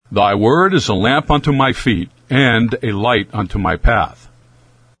Thy word is a lamp unto my feet, and a light unto my path.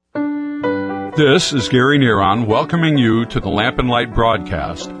 This is Gary Neron welcoming you to the Lamp and Light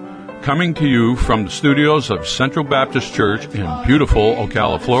broadcast, coming to you from the studios of Central Baptist Church in beautiful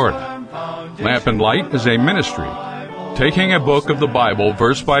Ocala, Florida. Lamp and Light is a ministry, taking a book of the Bible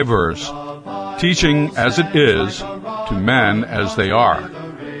verse by verse, teaching as it is to men as they are,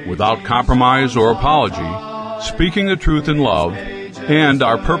 without compromise or apology, speaking the truth in love, and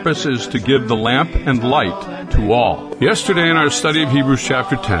our purpose is to give the lamp and light to all. Yesterday in our study of Hebrews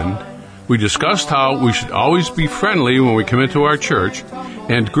chapter 10, we discussed how we should always be friendly when we come into our church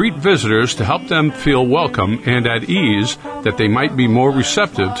and greet visitors to help them feel welcome and at ease, that they might be more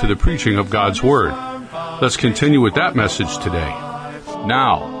receptive to the preaching of God's Word. Let's continue with that message today.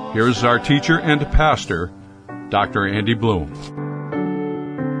 Now, here's our teacher and pastor, Dr. Andy Bloom.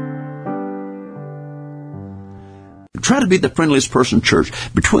 Try to be the friendliest person in church,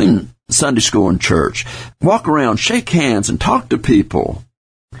 between Sunday school and church. Walk around, shake hands, and talk to people.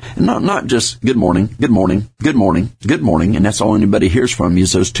 And not just good morning, good morning, good morning, good morning, and that's all anybody hears from you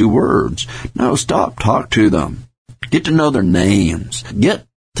is those two words. No, stop, talk to them. Get to know their names. Get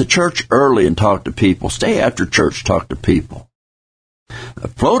to church early and talk to people. Stay after church, talk to people.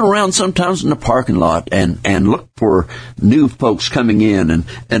 Float around sometimes in the parking lot and look for new folks coming in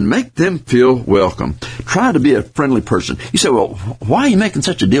and make them feel welcome. Try to be a friendly person. You say, well, why are you making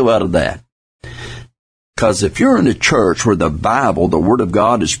such a deal out of that? Because if you're in a church where the Bible, the Word of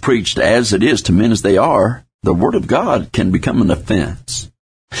God, is preached as it is to men as they are, the Word of God can become an offense.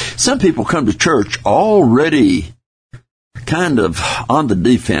 Some people come to church already kind of on the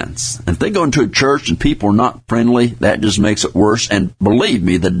defense. If they go into a church and people are not friendly, that just makes it worse. And believe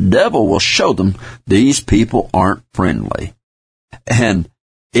me, the devil will show them these people aren't friendly. And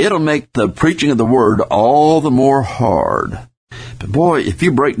it'll make the preaching of the Word all the more hard. But boy, if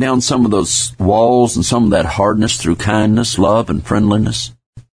you break down some of those walls and some of that hardness through kindness, love, and friendliness,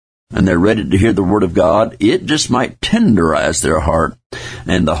 and they're ready to hear the Word of God, it just might tenderize their heart,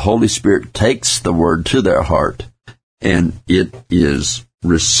 and the Holy Spirit takes the Word to their heart, and it is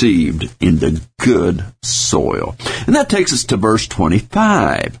received into good soil. And that takes us to verse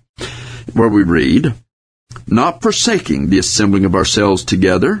 25, where we read, not forsaking the assembling of ourselves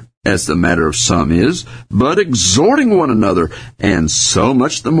together, as the matter of some is, but exhorting one another, and so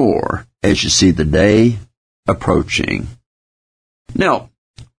much the more as you see the day approaching. Now,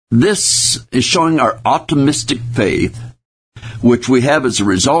 this is showing our optimistic faith, which we have as a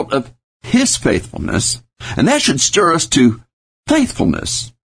result of His faithfulness, and that should stir us to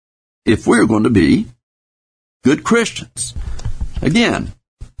faithfulness if we're going to be good Christians. Again,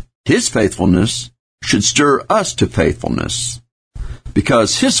 His faithfulness should stir us to faithfulness,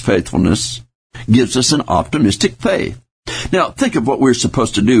 because His faithfulness gives us an optimistic faith. Now, think of what we're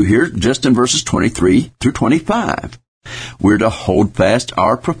supposed to do here just in verses 23 through 25. We're to hold fast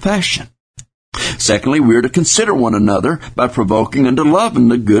our profession. Secondly, we're to consider one another by provoking unto love and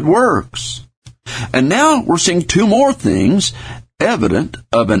the good works. And now we're seeing two more things evident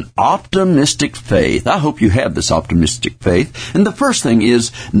of an optimistic faith. I hope you have this optimistic faith. And the first thing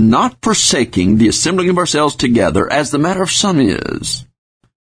is not forsaking the assembling of ourselves together, as the matter of some is.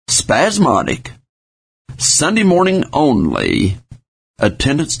 Spasmodic, Sunday morning only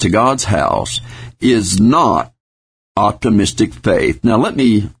attendance to God's house is not optimistic faith. Now let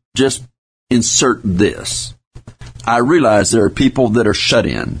me just insert this. I realize there are people that are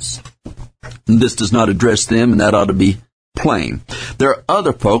shut-ins. This does not address them, and that ought to be plain. There are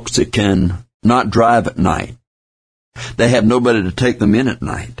other folks that can not drive at night. They have nobody to take them in at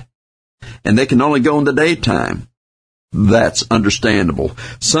night. And they can only go in the daytime. That's understandable.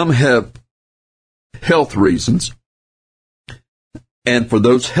 Some have health reasons, and for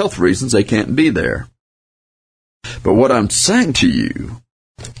those health reasons, they can't be there. But what I'm saying to you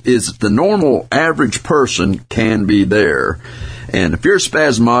is that the normal average person can be there. And if you're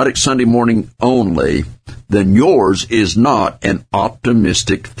spasmodic Sunday morning only, then yours is not an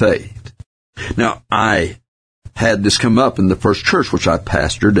optimistic faith. Now, I had this come up in the first church which I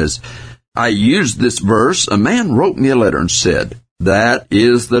pastored. As I used this verse, a man wrote me a letter and said, that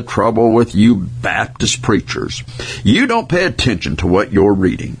is the trouble with you Baptist preachers. You don't pay attention to what you're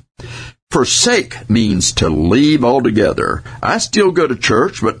reading. Forsake means to leave altogether. I still go to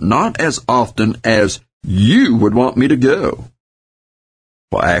church, but not as often as you would want me to go.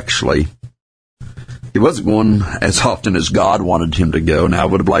 Well, actually, he wasn't going as often as God wanted him to go. Now, I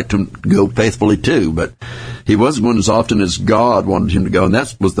would have liked him to go faithfully too, but he wasn't going as often as God wanted him to go, and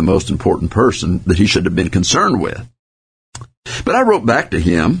that was the most important person that he should have been concerned with. But I wrote back to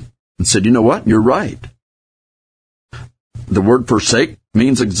him and said, you know what? You're right. The word forsake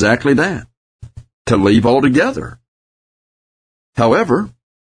means exactly that, to leave altogether. However,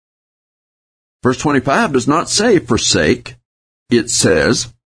 verse 25 does not say forsake. It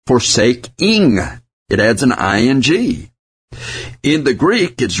says forsaking. It adds an ing. In the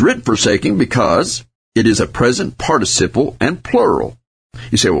Greek, it's written forsaking because it is a present participle and plural.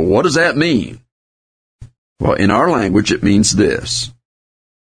 You say, well, what does that mean? Well, in our language, it means this.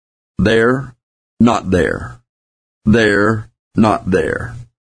 There, not there. There, not there.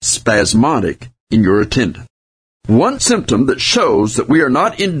 Spasmodic in your attendance. One symptom that shows that we are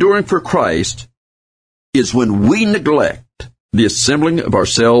not enduring for Christ is when we neglect the assembling of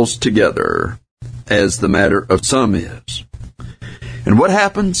ourselves together, as the matter of some is. And what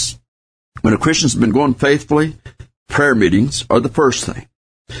happens when a Christian's been going faithfully? Prayer meetings are the first thing.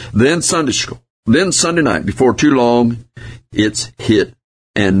 Then Sunday school. Then Sunday night. Before too long, it's hit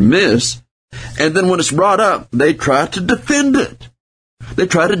and miss. And then when it's brought up, they try to defend it. They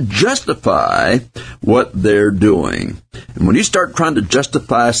try to justify what they're doing. And when you start trying to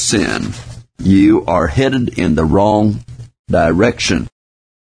justify sin, you are headed in the wrong direction.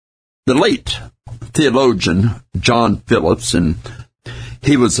 The late theologian John Phillips, and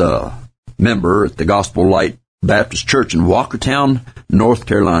he was a member at the Gospel Light Baptist Church in Walkertown, North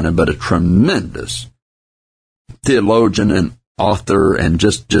Carolina, but a tremendous theologian and author and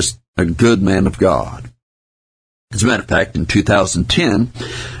just a good man of God. As a matter of fact, in 2010,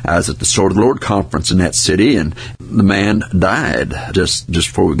 I was at the Sword of the Lord conference in that city, and the man died just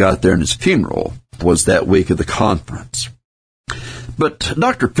before we got there, and his funeral was that week of the conference. But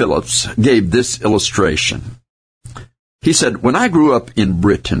Dr. Phillips gave this illustration. He said, when I grew up in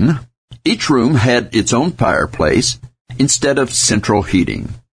Britain, each room had its own fireplace instead of central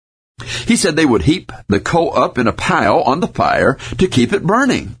heating. He said they would heap the coal up in a pile on the fire to keep it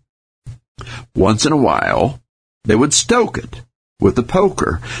burning. Once in a while, they would stoke it with a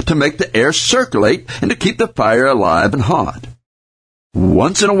poker to make the air circulate and to keep the fire alive and hot.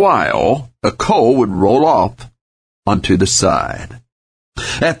 Once in a while, a coal would roll off onto the side.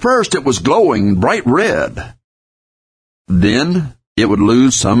 At first, it was glowing bright red. Then it would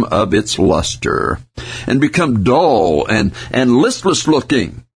lose some of its luster and become dull and listless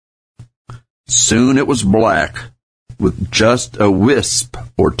looking. Soon it was black with just a wisp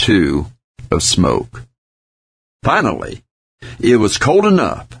or two of smoke. Finally, it was cold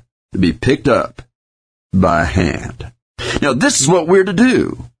enough to be picked up by hand. Now, this is what we're to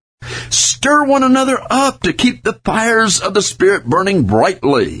do. Stir one another up to keep the fires of the Spirit burning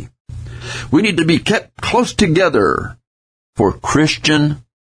brightly. We need to be kept close together for Christian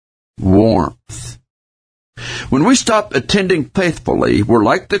warmth. When we stop attending faithfully, we're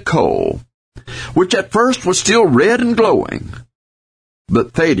like the coal, which at first was still red and glowing,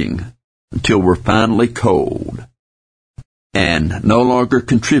 but fading until we're finally cold and no longer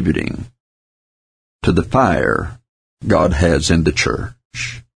contributing to the fire God has in the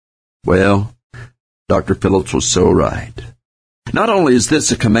church. Well, Dr. Phillips was so right. Not only is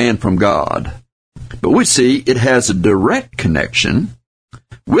this a command from God, but we see it has a direct connection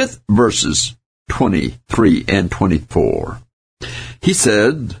with verses 23 and 24. He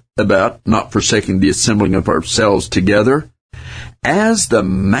said about not forsaking the assembling of ourselves together, as the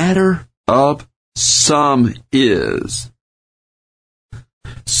matter of some is.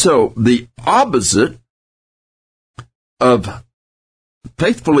 So the opposite of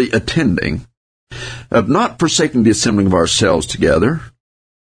faithfully attending, of not forsaking the assembling of ourselves together,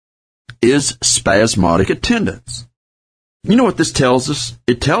 is spasmodic attendance. You know what this tells us?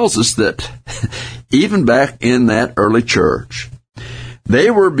 It tells us that even back in that early church,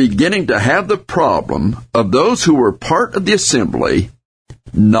 they were beginning to have the problem of those who were part of the assembly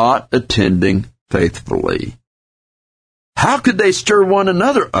not attending faithfully. How could they stir one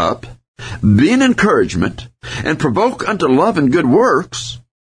another up, be an encouragement, and provoke unto love and good works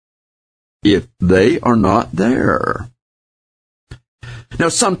if they are not there? Now,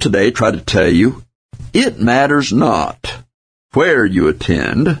 some today try to tell you it matters not where you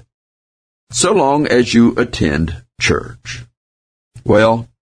attend, so long as you attend church. Well,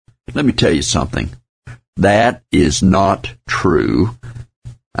 let me tell you something. That is not true.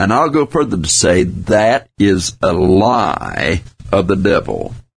 And I'll go further to say that is a lie of the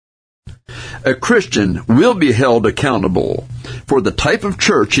devil. A Christian will be held accountable for the type of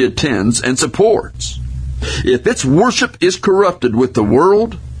church he attends and supports. If its worship is corrupted with the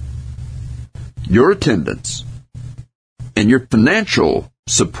world, your attendance and your financial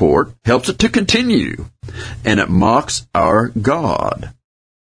support helps it to continue, and it mocks our God.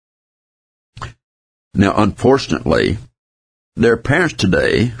 Now, unfortunately, there are parents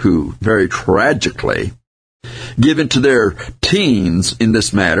today who, very tragically, give into their teens in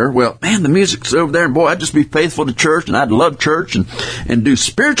this matter. Well, man, the music's over there, and boy, I'd just be faithful to church, and I'd love church and do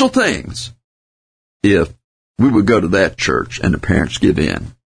spiritual things if we would go to that church and the parents give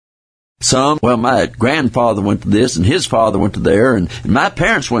in. Some, well, my grandfather went to this, and his father went to there, and my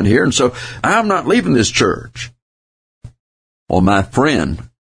parents went here, and so I'm not leaving this church. Well, my friend,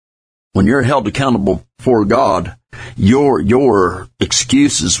 when you're held accountable for God, your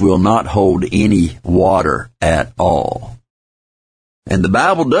excuses will not hold any water at all. And the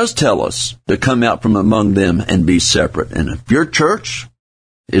Bible does tell us to come out from among them and be separate. And if your church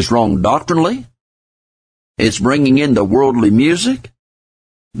is wrong doctrinally, it's bringing in the worldly music,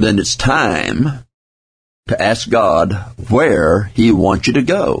 then it's time to ask God where He wants you to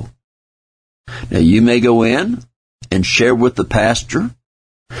go. Now, you may go in and share with the pastor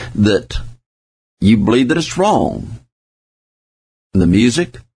that you believe that it's wrong. The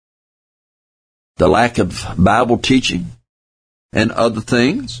music, the lack of Bible teaching, and other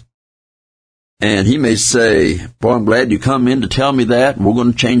things. And he may say, boy, I'm glad you come in to tell me that, and we're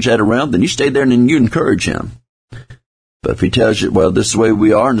going to change that around. Then you stay there and then you encourage him. But if he tells you, well, this is the way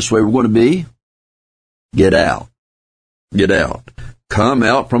we are and this is the way we're going to be, get out. Get out. Come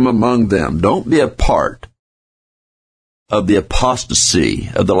out from among them. Don't be a part of the apostasy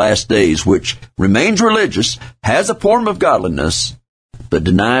of the last days, which remains religious, has a form of godliness, but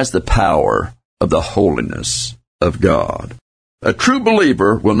denies the power of the holiness of God. A true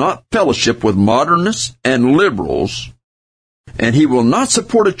believer will not fellowship with modernists and liberals, and he will not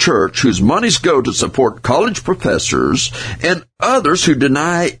support a church whose monies go to support college professors and others who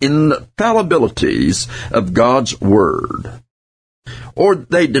deny infallibilities of God's Word, or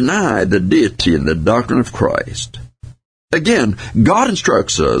they deny the deity and the doctrine of Christ. Again, God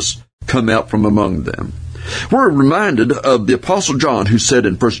instructs us, come out from among them. We're reminded of the Apostle John, who said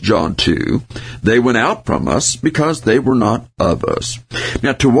in 1 John 2, they went out from us because they were not of us.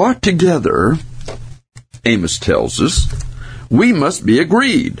 Now, to walk together, Amos tells us, we must be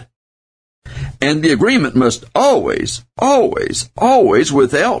agreed. And the agreement must always, always, always,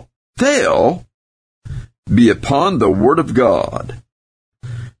 without fail, be upon the Word of God.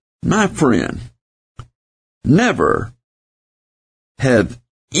 My friend, never have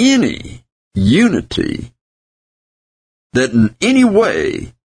any unity that in any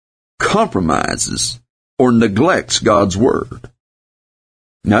way compromises or neglects God's Word.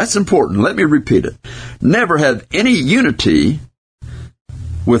 Now, that's important. Let me repeat it. Never have any unity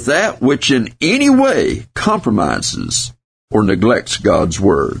with that which in any way compromises or neglects God's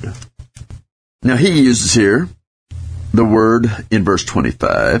Word. Now, he uses here the word in verse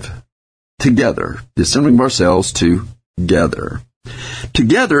 25, together, the assembling of ourselves together.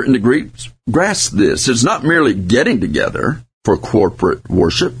 Together in the Greek, grasp this. It's not merely getting together for corporate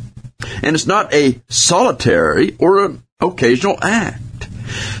worship, and it's not a solitary or an occasional act.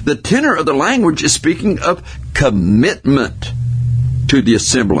 The tenor of the language is speaking of commitment to the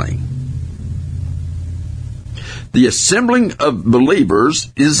assembling. The assembling of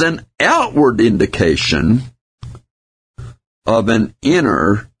believers is an outward indication of an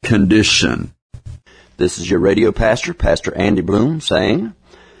inner condition. This is your radio pastor, Pastor Andy Bloom, saying,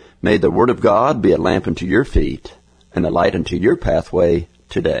 may the Word of God be a lamp unto your feet and a light unto your pathway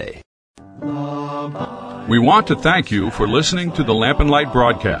today. We want to thank you for listening to the Lamp and Light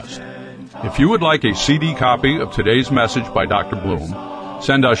broadcast. If you would like a CD copy of today's message by Dr. Bloom,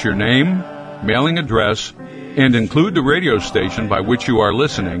 send us your name, mailing address, and include the radio station by which you are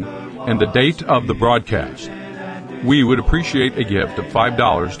listening and the date of the broadcast. We would appreciate a gift of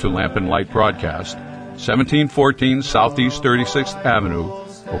 $5 to Lamp and Light Broadcast, 1714 Southeast 36th Avenue,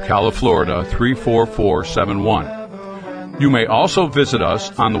 Ocala, Florida, 34471. You may also visit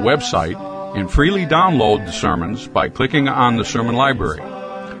us on the website and freely download the sermons by clicking on the sermon library.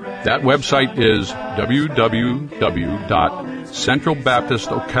 That website is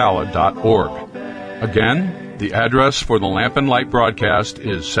www.centralbaptistocala.org. Again, the address for the Lamp and Light broadcast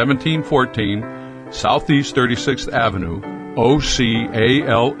is 1714 Southeast 36th Avenue,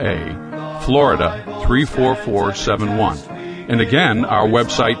 Ocala, Florida, 34471. And again, our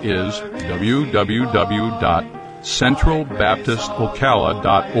website is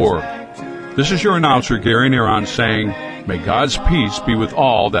www.centralbaptistocala.org. This is your announcer, Gary Neron, saying, may God's peace be with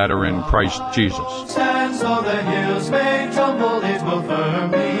all that are in Christ Jesus. Stand so the hills may tumble, it will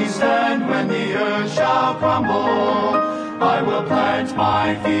firmly stand when the earth shall crumble. I will plant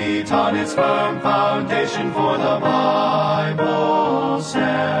my feet on its firm foundation, for the Bible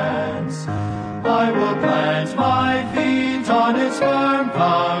stands. I will plant my